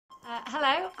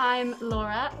Hello, I'm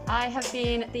Laura. I have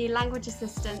been the language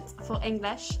assistant for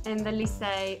English in the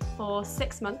Lycée for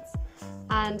 6 months,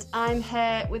 and I'm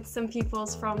here with some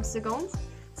pupils from Seconde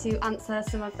to answer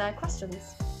some of their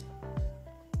questions.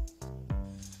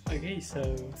 Okay,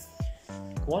 so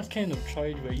what kind of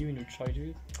child were you in your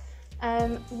childhood?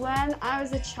 When I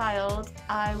was a child,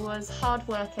 I was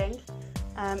hardworking.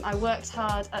 I worked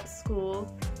hard at school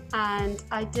and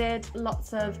I did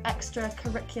lots of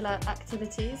extracurricular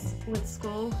activities with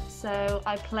school. So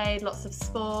I played lots of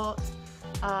sport,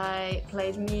 I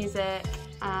played music,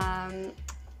 and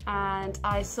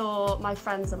I saw my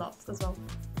friends a lot as well.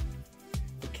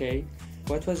 Okay,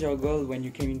 what was your goal when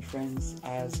you came in France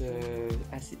as an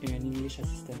English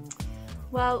assistant?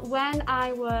 Well, when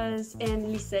I was in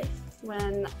lycée,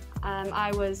 when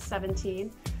I was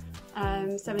 17,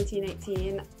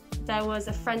 18, there was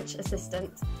a French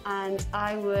assistant and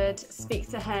I would speak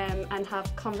to him and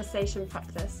have conversation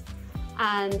practice,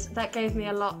 and that gave me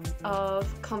a lot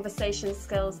of conversation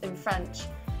skills in French.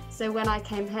 So when I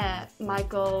came here, my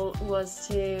goal was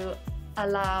to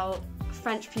allow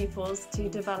French pupils to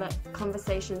develop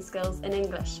conversation skills in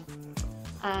English.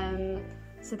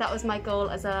 So that was my goal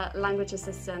as a language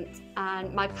assistant,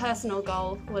 and my personal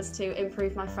goal was to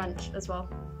improve my French as well,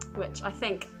 which I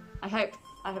hope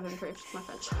I have improved my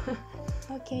French.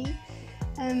 Okay.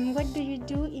 What do you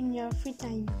do in your free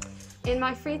time? In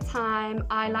my free time,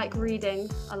 I like reading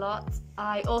a lot.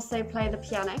 I also play the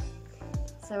piano,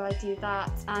 so I do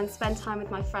that and spend time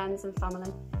with my friends and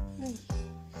family.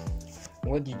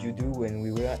 What did you do when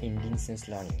we were in distance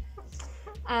learning?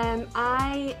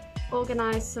 I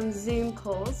organised some Zoom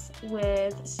calls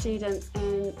with students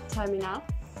in Terminal,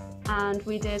 and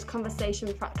we did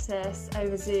conversation practice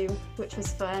over Zoom, which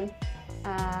was fun.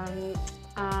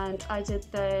 And I did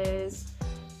those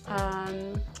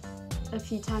a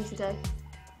few times a day,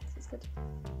 so it's good.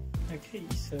 Okay,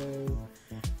 so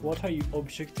what are your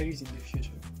objectives in the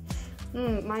future?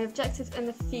 My objectives in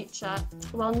the future,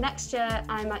 well, next year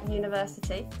I'm at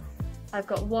university. I've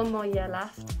got 1 more year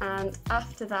left, and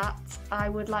after that I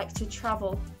would like to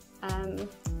travel and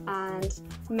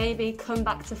maybe come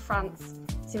back to France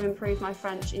to improve my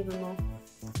French even more.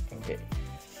 Okay.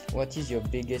 What is your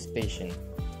biggest passion?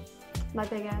 My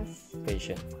biggest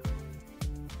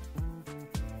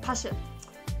Passion.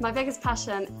 My biggest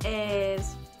passion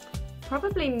is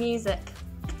probably music.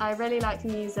 I really like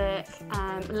music,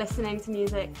 listening to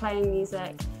music, playing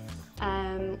music,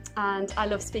 and I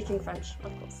love speaking French,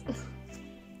 of course.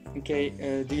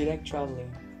 Okay, do you like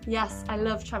traveling? Yes, I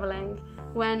love traveling.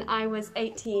 When I was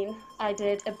 18, I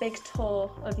did a big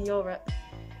tour of Europe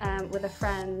with a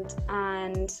friend,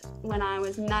 and when I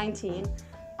was 19,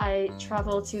 I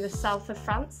travelled to the south of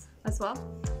France as well.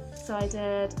 So I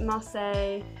did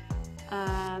Marseille,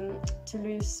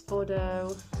 Toulouse,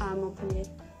 Bordeaux, and Montpellier.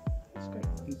 It's great.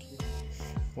 Okay.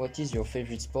 What is your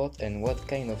favorite sport and what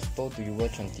kind of sport do you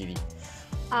watch on TV?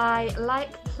 I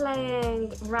like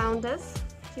playing rounders.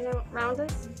 Do you know what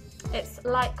rounders? It's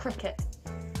like cricket.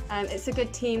 It's a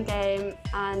good team game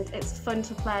and it's fun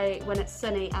to play when it's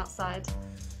sunny outside.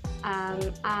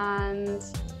 And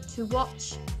to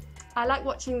watch, I like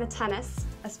watching the tennis,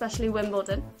 especially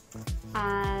Wimbledon,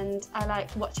 and I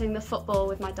like watching the football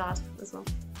with my dad as well.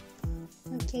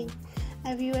 Okay.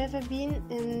 Have you ever been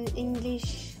an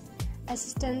English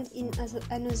assistant in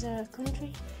another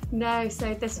country? No,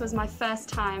 so this was my first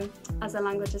time as a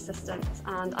language assistant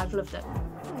and I've loved it.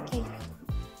 Okay.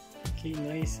 Okay,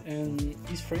 nice. And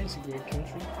is France a great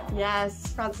country? Yes,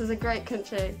 France is a great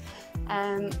country.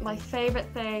 My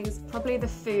favourite things, probably the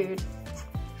food.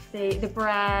 The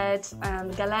bread,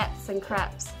 galettes and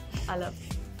crepes, I love.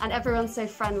 And everyone's so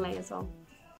friendly as well.